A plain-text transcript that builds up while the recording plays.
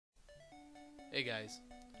Hey guys,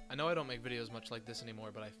 I know I don't make videos much like this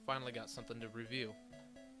anymore, but I finally got something to review.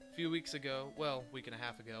 A few weeks ago, well, week and a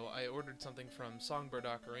half ago, I ordered something from Songbird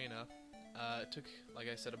Ocarina. It took, like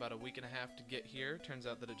I said, about a week and a half to get here. Turns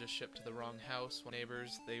out that it just shipped to the wrong house. When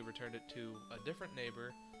neighbors, they returned it to a different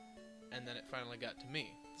neighbor, and then it finally got to me.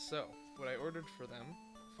 So, what I ordered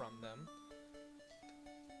from them,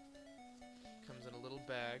 comes in a little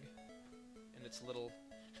bag, and it's a little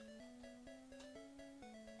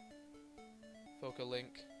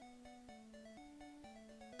Focalink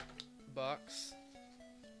box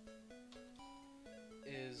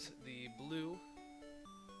is the blue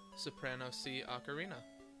Soprano C Ocarina.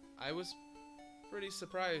 I was pretty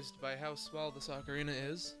surprised by how small this ocarina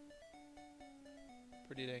is.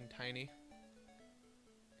 Pretty dang tiny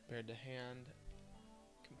compared to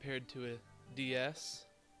compared to a DS.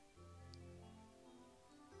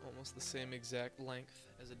 Almost the same exact length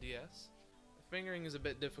as a DS. The fingering is a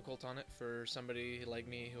bit difficult on it for somebody like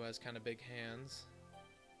me who has kind of big hands,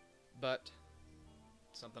 but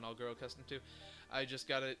something I'll grow accustomed to. I just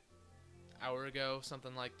got it an hour ago,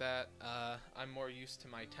 something like that. I'm more used to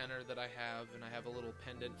my tenor that I have, and I have a little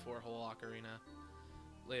pendant for a whole ocarina,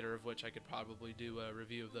 later of which I could probably do a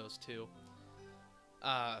review of those too.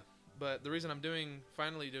 But the reason I'm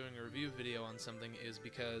finally doing a review video on something is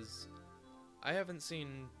because I haven't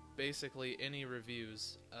seen basically any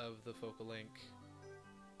reviews of the Focalink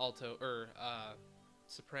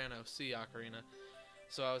Soprano C Ocarina,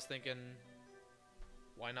 so I was thinking,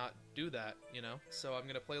 why not do that, you know? So I'm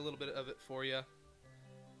gonna play a little bit of it for you,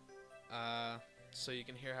 so you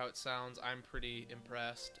can hear how it sounds. I'm pretty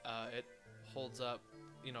impressed. It holds up,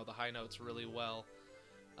 you know, the high notes really well.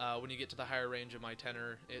 When you get to the higher range of my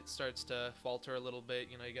tenor, it starts to falter a little bit.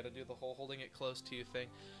 You know, you gotta do the whole holding it close to you thing.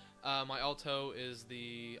 My alto is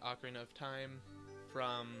the Ocarina of Time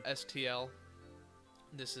from STL.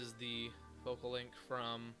 This is the Focalink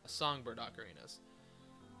from Songbird Ocarinas.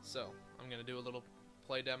 So, I'm going to do a little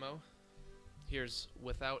play demo. Here's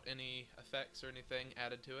without any effects or anything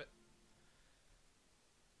added to it.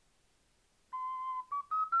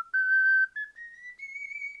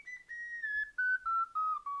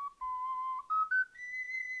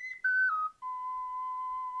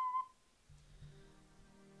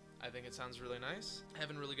 I think it sounds really nice. I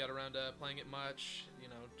haven't really got around to playing it much, you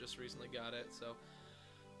know, just recently got it. So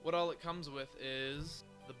what all it comes with is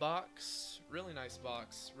the box, really nice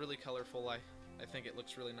box, really colorful. I think it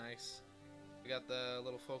looks really nice. We got the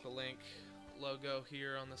little Focalink logo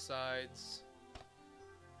here on the sides.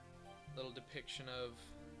 Little depiction of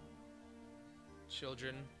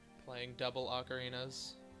children playing double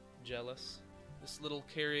ocarinas. Jealous. This little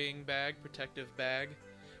carrying bag, protective bag,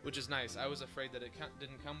 which is nice. I was afraid that it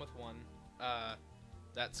didn't come with one.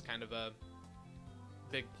 That's kind of a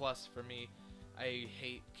big plus for me. I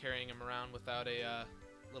hate carrying them around without a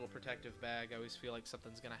little protective bag. I always feel like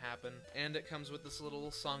something's gonna happen. And it comes with this little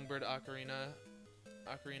Songbird Ocarina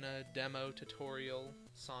demo tutorial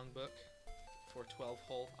songbook for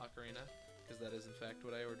 12-hole ocarina, because that is in fact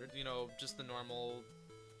what I ordered. You know, just the normal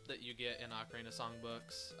that you get in ocarina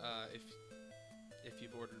songbooks, if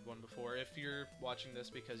you've ordered one before. If you're watching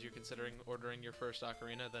this because you're considering ordering your first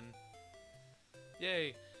ocarina, then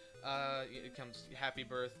yay! It comes Happy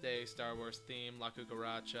Birthday, Star Wars theme, La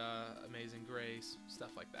Cucaracha, Amazing Grace,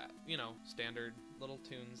 stuff like that. You know, standard little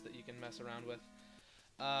tunes that you can mess around with.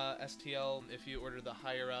 STL, if you order the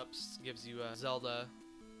higher-ups, gives you a Zelda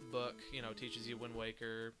book, you know, teaches you Wind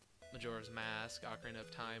Waker, Majora's Mask, Ocarina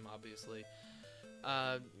of Time, obviously.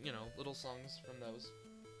 You know, little songs from those.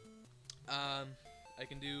 I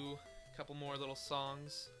can do a couple more little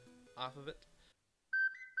songs off of it.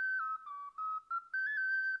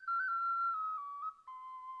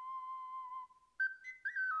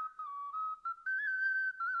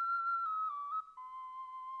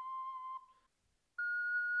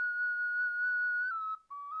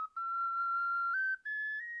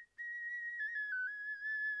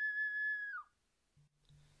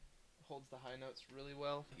 Holds the high notes really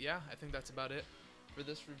well. Yeah, I think that's about it for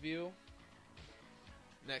this review.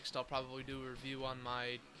 Next, I'll probably do a review on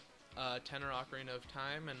my tenor Ocarina of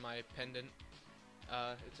Time and my pendant.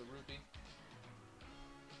 It's a ruby.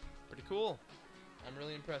 Pretty cool. I'm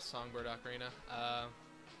really impressed, Songbird Ocarina. I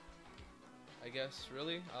guess,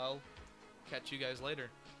 really, I'll catch you guys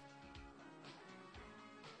later.